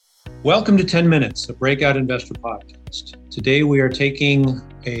Welcome to 10 Minutes, a Breakout Investor podcast. Today we are taking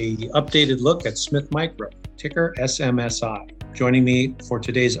a updated look at Smith Micro, ticker SMSI. Joining me for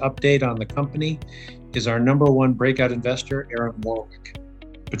today's update on the company is our number one breakout investor, Aaron Warwick.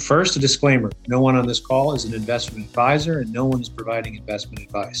 But first, a disclaimer. No one on this call is an investment advisor and no one is providing investment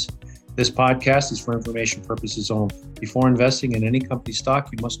advice. This podcast is for information purposes only. Before investing in any company stock,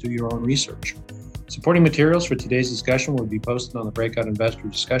 you must do your own research. Supporting materials for today's discussion will be posted on the Breakout Investor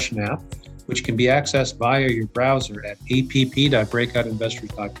Discussion app, which can be accessed via your browser at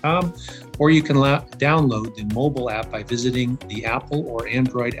app.breakoutinvestors.com, or you can download the mobile app by visiting the Apple or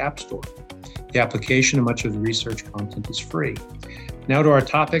Android App Store. The application and much of the research content is free. Now to our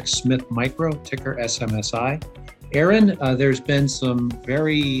topic, Smith Micro, ticker SMSI. Aaron, there's been some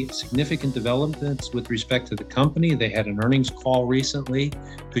very significant developments with respect to the company. They had an earnings call recently.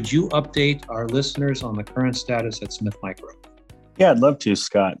 Could you update our listeners on the current status at Smith Micro? Yeah, I'd love to,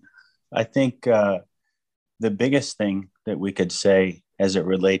 Scott. I think the biggest thing that we could say as it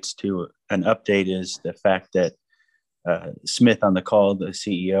relates to an update is the fact that Smith on the call, the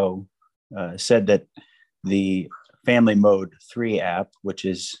CEO, said that the Family Mode 3 app, which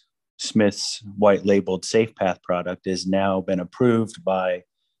is Smith's white labeled SafePath product, has now been approved by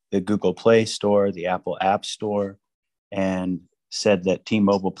the Google Play Store, the Apple App Store, and said that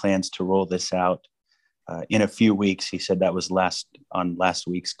T-Mobile plans to roll this out in a few weeks. He said that was on last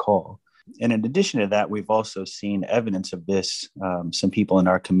week's call. And in addition to that, we've also seen evidence of this. Some people in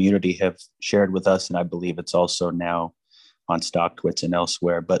our community have shared with us, and I believe it's also now on StockTwits and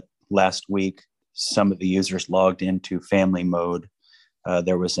elsewhere. But last week, some of the users logged into Family Mode.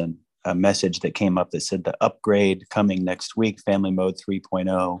 There was a message that came up that said the upgrade coming next week, Family Mode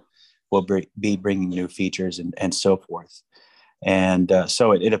 3.0, will be bringing new features and so forth. And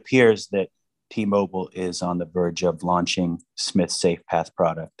so it appears that T-Mobile is on the verge of launching Smith's SafePath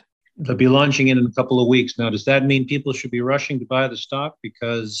product. They'll be launching it in a couple of weeks. Now, does that mean people should be rushing to buy the stock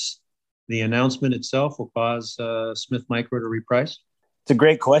because the announcement itself will cause Smith Micro to reprice? It's a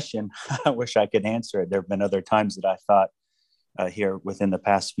great question. I wish I could answer it. There have been other times that I thought here within the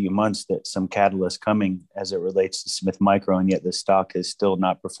past few months that some catalyst coming as it relates to Smith Micro, and yet the stock has still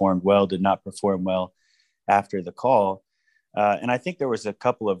not performed well, did not perform well after the call. And I think there was a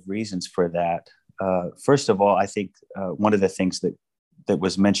couple of reasons for that. First of all, I think one of the things that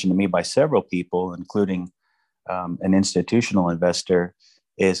was mentioned to me by several people, including an institutional investor,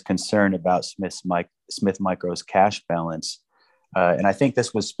 is concern about Smith Micro's cash balance. And I think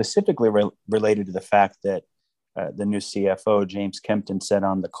this was specifically related to the fact that the new CFO, James Kempton, said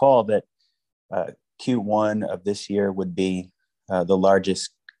on the call that Q1 of this year would be the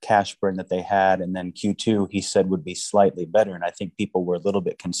largest cash burn that they had. And then Q2, he said, would be slightly better. And I think people were a little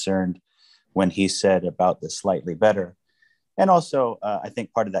bit concerned when he said about the slightly better. And also, I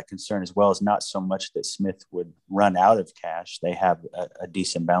think part of that concern as well is not so much that Smith would run out of cash. They have a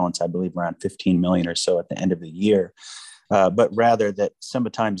decent balance, I believe, around 15 million or so at the end of the year. But rather that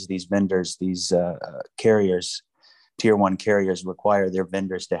sometimes these vendors, these carriers, tier one carriers, require their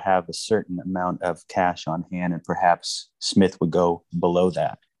vendors to have a certain amount of cash on hand, and perhaps Smith would go below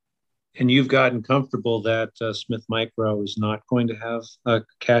that. And you've gotten comfortable that Smith Micro is not going to have a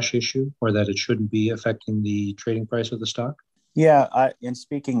cash issue, or that it shouldn't be affecting the trading price of the stock? Yeah, in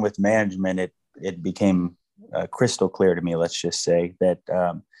speaking with management, it became crystal clear to me, let's just say, that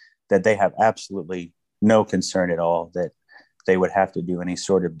they have absolutely no concern at all that they would have to do any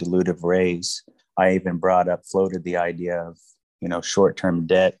sort of dilutive raise. I even floated the idea of, short-term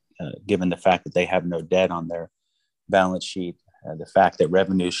debt, given the fact that they have no debt on their balance sheet, the fact that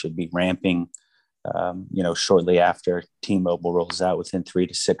revenues should be ramping, shortly after T-Mobile rolls out within 3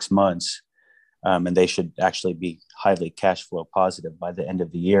 to 6 months. And they should actually be highly cash flow positive by the end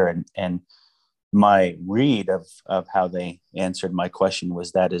of the year. And my read of how they answered my question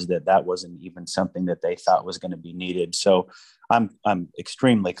was that wasn't even something that they thought was going to be needed. So I'm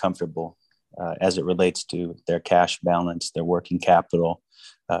extremely comfortable as it relates to their cash balance, their working capital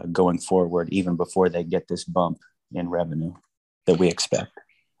going forward, even before they get this bump in revenue that we expect.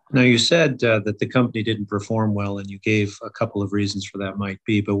 Now, you said that the company didn't perform well, and you gave a couple of reasons for that might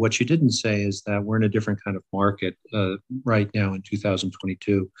be. But what you didn't say is that we're in a different kind of market right now in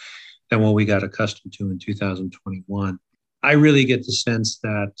 2022 than what we got accustomed to in 2021. I really get the sense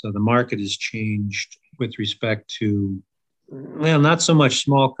that the market has changed with respect to, well, not so much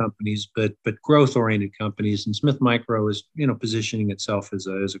small companies, but growth-oriented companies. And Smith Micro is, positioning itself as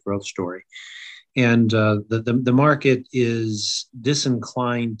a growth story. And the market is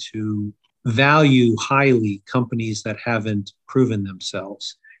disinclined to value highly companies that haven't proven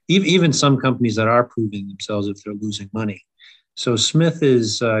themselves, even some companies that are proving themselves if they're losing money. So Smith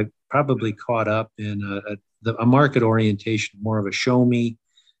is probably caught up in a market orientation, more of a show me.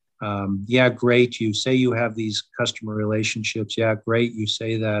 Yeah, great. You say you have these customer relationships. Yeah, great. You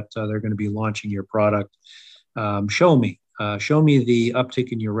say that they're going to be launching your product. Show me. Show me the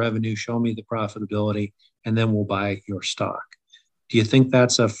uptick in your revenue. Show me the profitability, and then we'll buy your stock. Do you think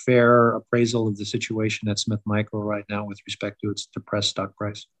that's a fair appraisal of the situation at Smith Micro right now with respect to its depressed stock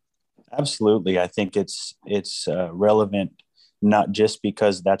price? Absolutely. I think it's relevant, not just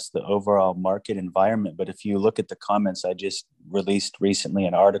because that's the overall market environment, but if you look at the comments, I just released recently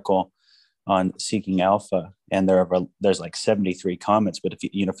an article on Seeking Alpha, and there's like 73 comments. But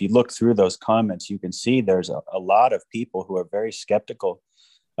if you look through those comments, you can see there's a lot of people who are very skeptical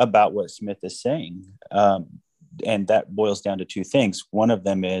about what Smith is saying, and that boils down to two things. One of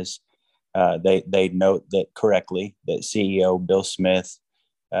them is they note that correctly that CEO Bill Smith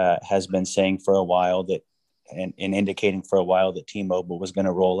has been saying for a while that and indicating for a while that T-Mobile was going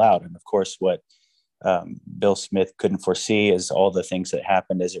to roll out. And of course, what Bill Smith couldn't foresee is all the things that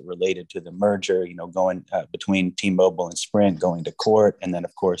happened as it related to the merger, going between T-Mobile and Sprint, going to court. And then,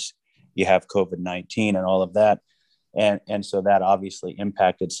 of course, you have COVID-19 and all of that. And so that obviously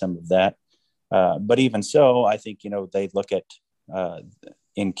impacted some of that. But even so, I think, they look at on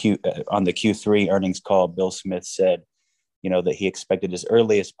the Q3 earnings call, Bill Smith said, that he expected as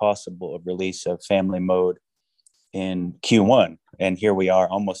early as possible a release of Family Mode in Q1. And here we are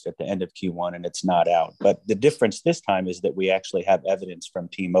almost at the end of Q1 and it's not out. But the difference this time is that we actually have evidence from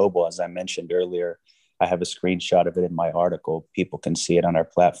T-Mobile. As I mentioned earlier, I have a screenshot of it in my article. People can see it on our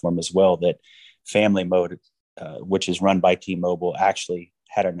platform as well, that Family Mode, which is run by T-Mobile, actually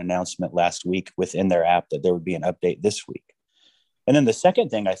had an announcement last week within their app that there would be an update this week. And then the second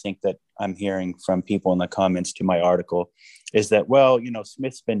thing I think that I'm hearing from people in the comments to my article is that, well,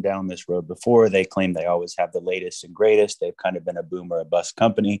 Smith's been down this road before. They claim they always have the latest and greatest. They've kind of been a boom or a bust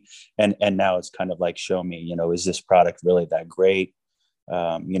company. And now it's kind of like, show me, is this product really that great?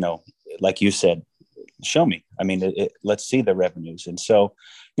 Like you said, show me. I mean, let's see the revenues. And so,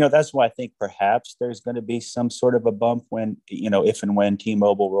 that's why I think perhaps there's going to be some sort of a bump when, if and when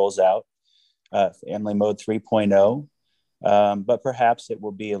T-Mobile rolls out Family Mode 3.0. But perhaps it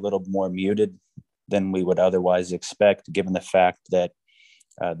will be a little more muted than we would otherwise expect, given the fact that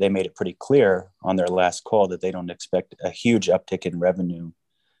they made it pretty clear on their last call that they don't expect a huge uptick in revenue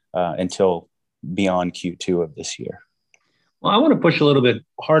until beyond Q2 of this year. Well, I want to push a little bit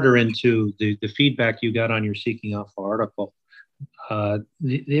harder into the feedback you got on your Seeking Alpha article.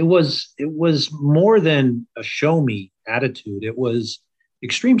 It was more than a show me attitude. It was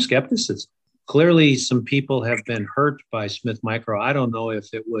extreme skepticism. Clearly, some people have been hurt by Smith Micro. I don't know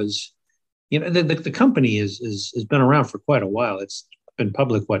if it was, the company has been around for quite a while. It's been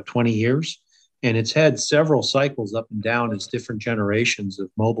public, 20 years? And it's had several cycles up and down as different generations of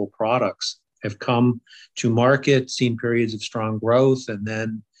mobile products have come to market, seen periods of strong growth, and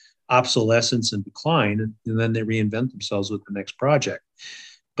then obsolescence and decline, and then they reinvent themselves with the next project.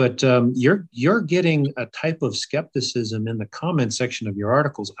 But you're getting a type of skepticism in the comment section of your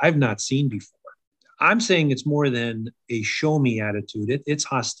articles I've not seen before. I'm saying it's more than a show me attitude. It's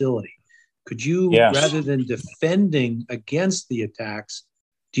hostility. Could you, rather than defending against the attacks,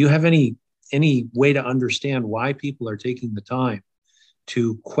 do you have any way to understand why people are taking the time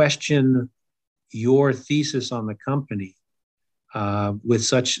to question your thesis on the company with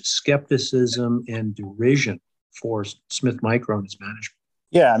such skepticism and derision for Smith Micro and its management?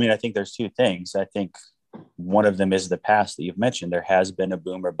 Yeah, I mean, I think there's two things. I think one of them is the past that you've mentioned. There has been a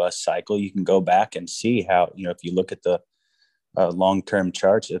boom or bust cycle. You can go back and see how, if you look at the long-term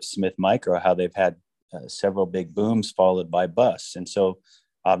charts of Smith Micro, how they've had several big booms followed by busts. And so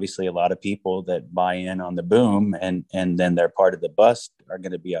obviously a lot of people that buy in on the boom and then they're part of the bust are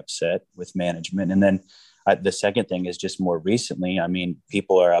going to be upset with management. And then the second thing is just more recently, I mean,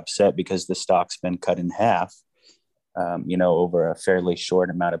 people are upset because the stock's been cut in half. Over a fairly short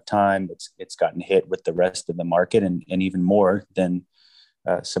amount of time. It's gotten hit with the rest of the market and even more than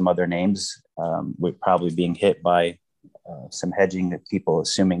some other names, with probably being hit by some hedging that people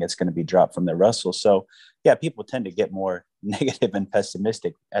assuming it's going to be dropped from the Russell. So yeah, people tend to get more negative and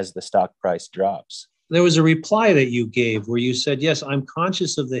pessimistic as the stock price drops. There was a reply that you gave where you said, yes, I'm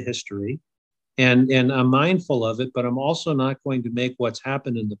conscious of the history and I'm mindful of it, but I'm also not going to make what's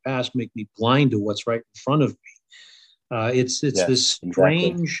happened in the past make me blind to what's right in front of me. It's this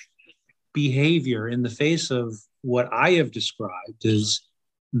strange behavior in the face of what I have described as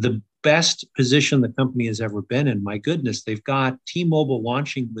the best position the company has ever been in. My goodness, they've got T-Mobile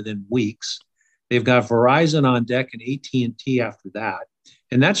launching within weeks. They've got Verizon on deck and AT&T after that.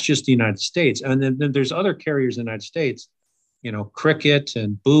 And that's just the United States. And then there's other carriers in the United States Cricket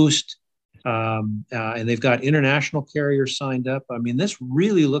and Boost, and they've got international carriers signed up. I mean, this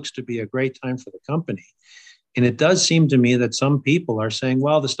really looks to be a great time for the company. And it does seem to me that some people are saying,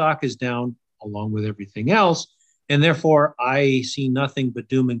 well, the stock is down along with everything else, and therefore I see nothing but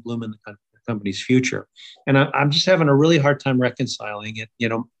doom and gloom in the company's future. And I'm just having a really hard time reconciling it.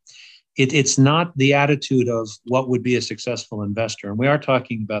 It's not the attitude of what would be a successful investor. And we are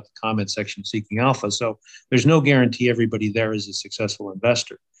talking about the comment section of Seeking Alpha. So there's no guarantee everybody there is a successful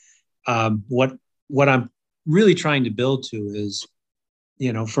investor. What I'm really trying to build to is,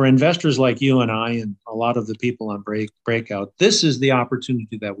 for investors like you and I and a lot of the people on Breakout, this is the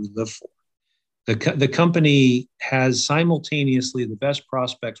opportunity that we live for. The company has simultaneously the best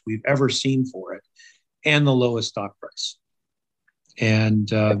prospects we've ever seen for it and the lowest stock price.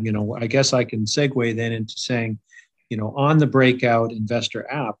 And, I guess I can segue then into saying, on the Breakout Investor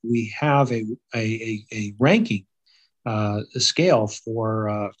app, we have a ranking scale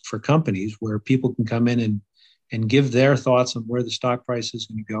for companies where people can come in and give their thoughts on where the stock price is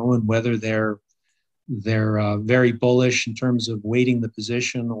going to go and whether they're very bullish in terms of weighting the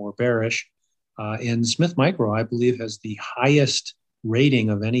position or bearish. And Smith Micro, I believe, has the highest rating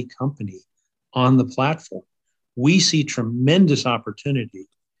of any company on the platform. We see tremendous opportunity,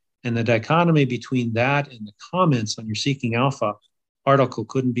 and the dichotomy between that and the comments on your Seeking Alpha article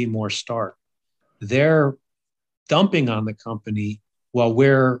couldn't be more stark. They're dumping on the company while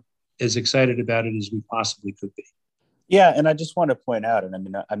we're as excited about it as we possibly could be. Yeah, and I just want to point out, and I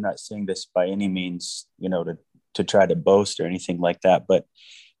mean, I'm not saying this by any means, to try to boast or anything like that, but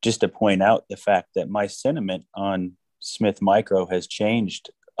just to point out the fact that my sentiment on Smith Micro has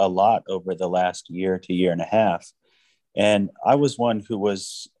changed a lot over the last year to year and a half. And I was one who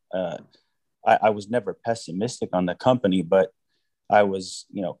was, I was never pessimistic on the company, but I was,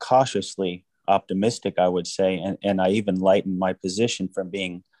 cautiously optimistic, I would say. And I even lightened my position from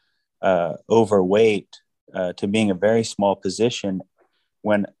being overweight to being a very small position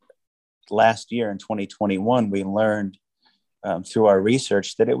when last year in 2021, we learned through our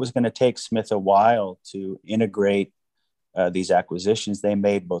research that it was going to take Smith a while to integrate these acquisitions they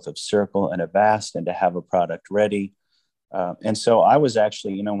made, both of Circle and Avast, and to have a product ready. And so I was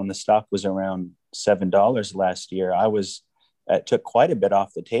actually, when the stock was around $7 last year, I took quite a bit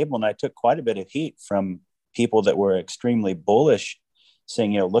off the table, and I took quite a bit of heat from people that were extremely bullish,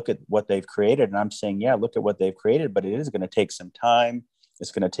 saying, look at what they've created. And I'm saying, yeah, look at what they've created, but it is going to take some time.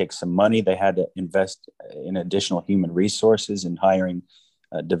 It's going to take some money. They had to invest in additional human resources and hiring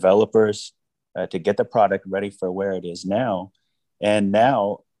developers to get the product ready for where it is now. And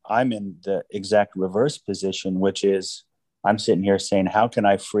now I'm in the exact reverse position, which is I'm sitting here saying, how can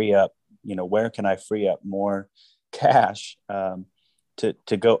I free up, where can I free up more cash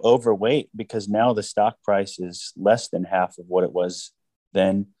to go overweight? Because now the stock price is less than half of what it was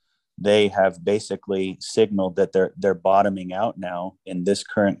then. They have basically signaled that they're bottoming out now in this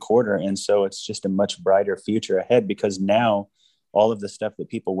current quarter. And so it's just a much brighter future ahead, because now all of the stuff that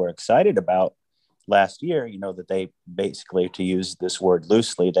people were excited about last year, that they basically, to use this word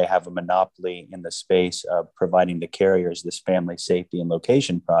loosely, they have a monopoly in the space of providing the carriers this family safety and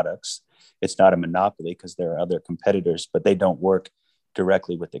location products. It's not a monopoly because there are other competitors, but they don't work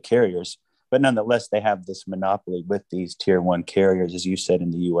directly with the carriers. But nonetheless, they have this monopoly with these tier one carriers, as you said,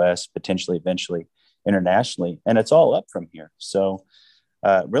 in the US, potentially eventually internationally. And it's all up from here. So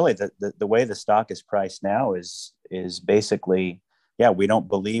really the way the stock is priced now is basically, yeah, we don't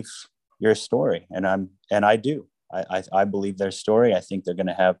believe your story. And I do. I believe their story. I think they're going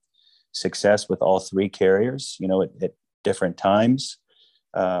to have success with all three carriers, at different times,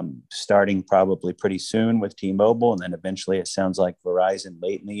 starting probably pretty soon with T-Mobile. And then eventually it sounds like Verizon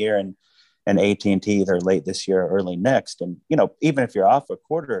late in the year, and AT&T either late this year or early next. And, even if you're off a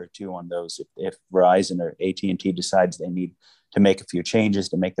quarter or two on those, if Verizon or AT&T decides they need to make a few changes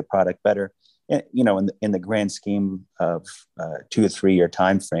to make the product better, in the grand scheme of 2 or 3 year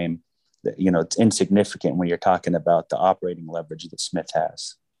time frame, it's insignificant when you're talking about the operating leverage that Smith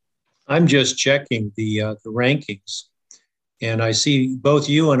has. I'm just checking the rankings, and I see both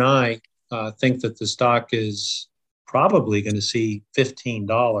you and I think that the stock is probably going to see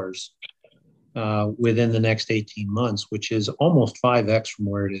 $15 within the next 18 months, which is almost 5x from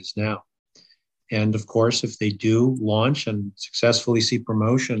where it is now. And of course, if they do launch and successfully see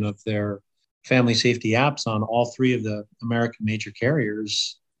promotion of their family safety apps on all three of the American major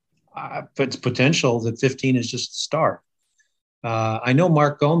carriers, it's potential that 15 is just the start. I know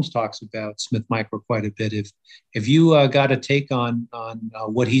Mark Gomes talks about Smith Micro quite a bit. If you got a take on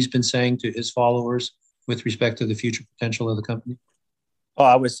what he's been saying to his followers with respect to the future potential of the company? Oh,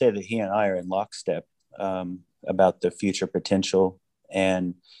 I would say that he and I are in lockstep. about the future potential.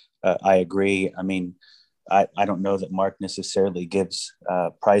 And I agree. I mean, I don't know that Mark necessarily gives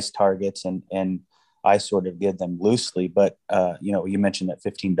price targets, and I sort of give them loosely. But you mentioned that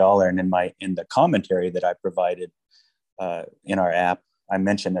 $15, and in the commentary that I provided in our app, I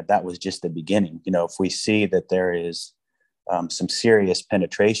mentioned that was just the beginning. If we see that there is some serious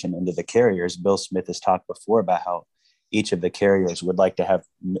penetration into the carriers, Bill Smith has talked before about how each of the carriers would like to have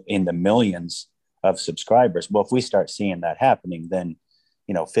in the millions of subscribers. Well, if we start seeing that happening, then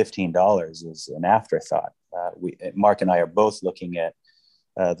 $15 is an afterthought. Mark and I are both looking at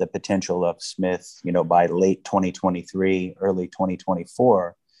the potential of Smith, by late 2023, early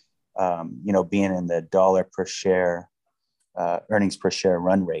 2024, being in the dollar per share, earnings per share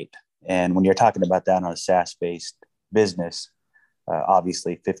run rate. And when you're talking about that on a SaaS-based business,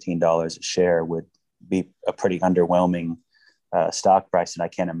 obviously $15 a share would be a pretty underwhelming stock price. And I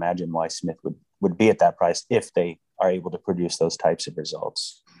can't imagine why Smith would be at that price if they are able to produce those types of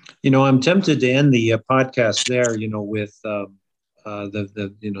results. I'm tempted to end the podcast there, with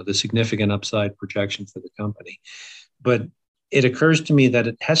the significant upside projection for the company. But it occurs to me that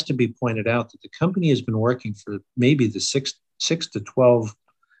it has to be pointed out that the company has been working for maybe the six to 12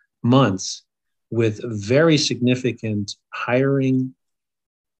 months with very significant hiring,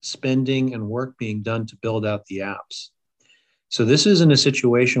 spending, and work being done to build out the apps. So this isn't a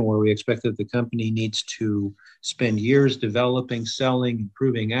situation where we expect that the company needs to spend years developing, selling, and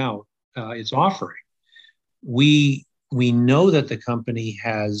proving out its offering. We know that the company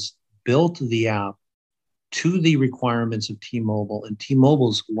has built the app to the requirements of T-Mobile, and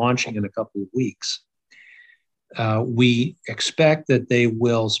T-Mobile's launching in a couple of weeks. We expect that they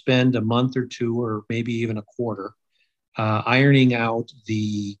will spend a month or two, or maybe even a quarter, ironing out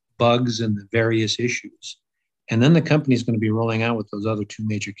the bugs and the various issues. And then the company is going to be rolling out with those other two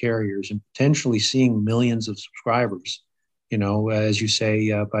major carriers and potentially seeing millions of subscribers, as you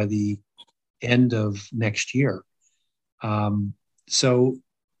say, by the end of next year. So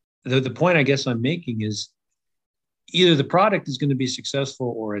the point I guess I'm making is either the product is going to be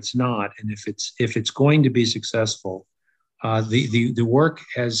successful or it's not. And if it's going to be successful, the work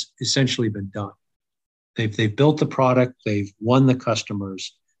has essentially been done. They've built the product, they've won the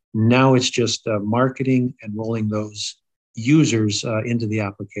customers. Now it's just marketing and rolling those users into the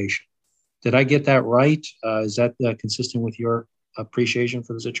application. Did I get that right? Is that consistent with your appreciation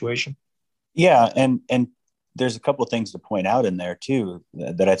for the situation? Yeah, and there's a couple of things to point out in there too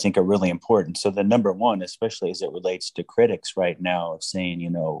that I think are really important. So the number one, especially as it relates to critics right now, of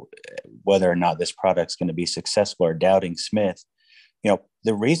saying whether or not this product's going to be successful or doubting Smith,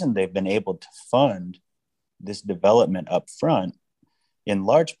 the reason they've been able to fund this development up front in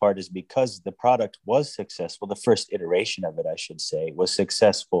large part is because the product was successful. The first iteration of it, I should say, was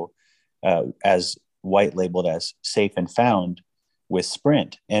successful as white labeled as Safe and Found with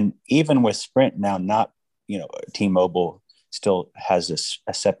Sprint. And even with Sprint now, not, T-Mobile still has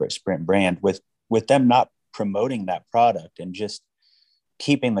a separate Sprint brand. With them not promoting that product and just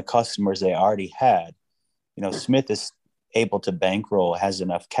keeping the customers they already had, Smith is able to bankroll, has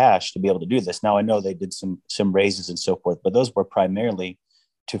enough cash to be able to do this. Now, I know they did some raises and so forth, but those were primarily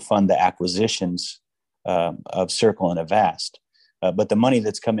to fund the acquisitions of Circle and Avast. But the money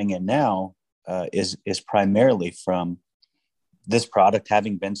that's coming in now is primarily from this product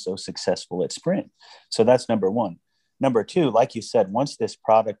having been so successful at Sprint. So that's number one. Number two, like you said, once this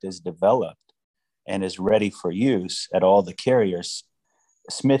product is developed and is ready for use at all the carriers,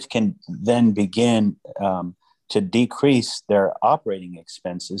 Smith can then begin to decrease their operating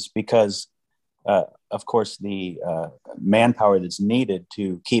expenses because, of course, the manpower that's needed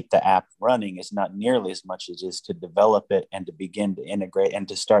to keep the app running is not nearly as much as it is to develop it and to begin to integrate and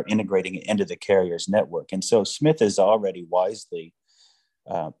to start integrating it into the carrier's network. And so Smith has already wisely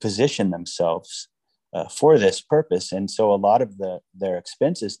positioned themselves for this purpose. And so a lot of their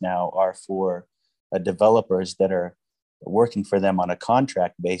expenses now are for developers that are working for them on a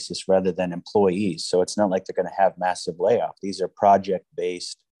contract basis rather than employees. So it's not like they're going to have massive layoff. These are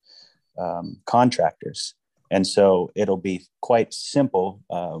project-based contractors. And so it'll be quite simple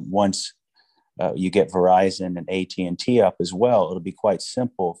once you get Verizon and AT&T up as well. It'll be quite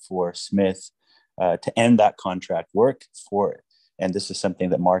simple for Smith to end that contract work for it. And this is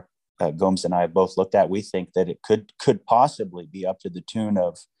something that Mark Gomes and I have both looked at. We think that it could possibly be up to the tune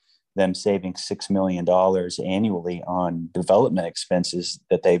of them saving $6 million annually on development expenses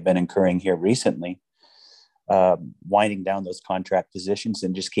that they've been incurring here recently, winding down those contract positions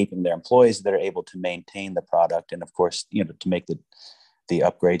and just keeping their employees that are able to maintain the product. And of course, to make the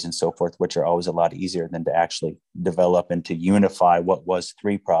upgrades and so forth, which are always a lot easier than to actually develop and to unify what was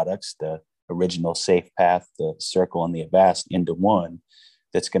three products, the original SafePath, the Circle, and the Avast into one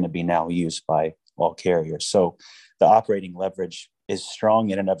that's going to be now used by all carriers. So the operating leverage is strong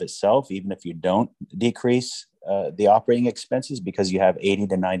in and of itself, even if you don't decrease the operating expenses, because you have 80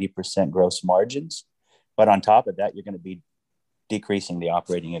 to 90% gross margins. But on top of that, you're going to be decreasing the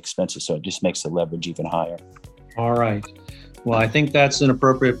operating expenses. So it just makes the leverage even higher. All right. Well, I think that's an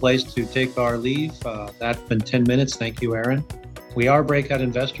appropriate place to take our leave. That's been 10 minutes. Thank you, Aaron. We are Breakout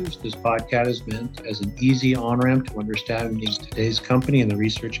Investors. This podcast is meant as an easy on-ramp to understanding today's company and the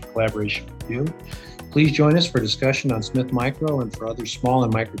research and collaboration we do. Please join us for discussion on Smith Micro and for other small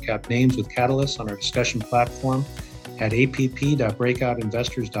and microcap names with Catalyst on our discussion platform at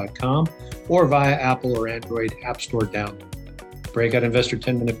app.breakoutinvestors.com or via Apple or Android App Store download. Breakout Investor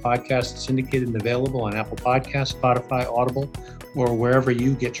 10-Minute Podcast is syndicated and available on Apple Podcasts, Spotify, Audible, or wherever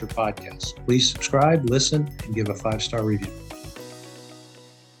you get your podcasts. Please subscribe, listen, and give a 5-star review.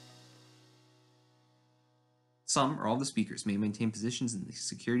 Some or all the speakers may maintain positions in the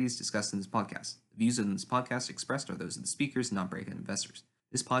securities discussed in this podcast. The views in this podcast expressed are those of the speakers, not Breakout Investors.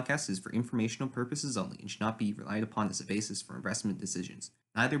 This podcast is for informational purposes only and should not be relied upon as a basis for investment decisions.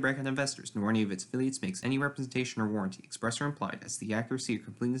 Neither Breakout Investors nor any of its affiliates makes any representation or warranty, express or implied, as to the accuracy or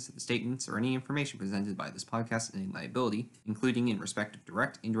completeness of the statements or any information presented by this podcast and any liability, including in respect of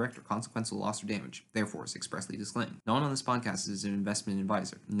direct, indirect, or consequential loss or damage, therefore is expressly disclaimed. No one on this podcast is an investment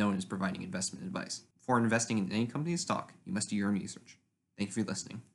advisor. No one is providing investment advice. Before investing in any company's stock, you must do your own research. Thank you for listening.